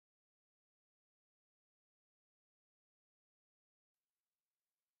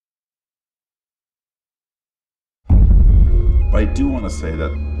do want to say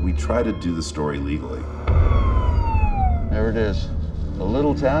that we try to do the story legally. There it is. A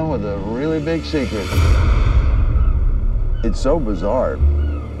little town with a really big secret. It's so bizarre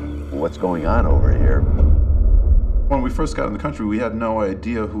what's going on over here. When we first got in the country, we had no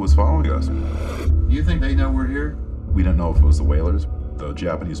idea who was following us. You think they know we're here? We didn't know if it was the whalers, the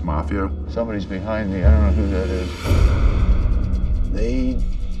Japanese mafia. Somebody's behind me. I don't know who that is. They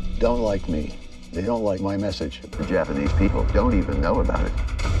don't like me. They don't like my message. The Japanese people don't even know about it.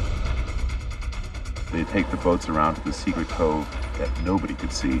 They take the boats around to the secret cove that nobody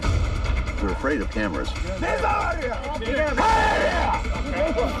could see. They're afraid of cameras.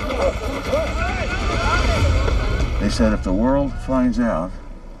 They said if the world finds out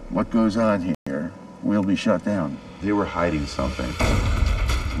what goes on here, we'll be shut down. They were hiding something.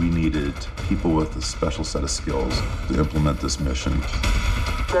 We needed people with a special set of skills to implement this mission.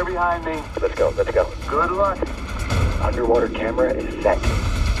 They're behind me. Let's go. Good luck. Underwater camera is set.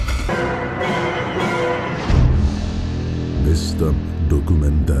 Bästa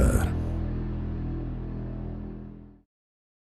Dokumentär.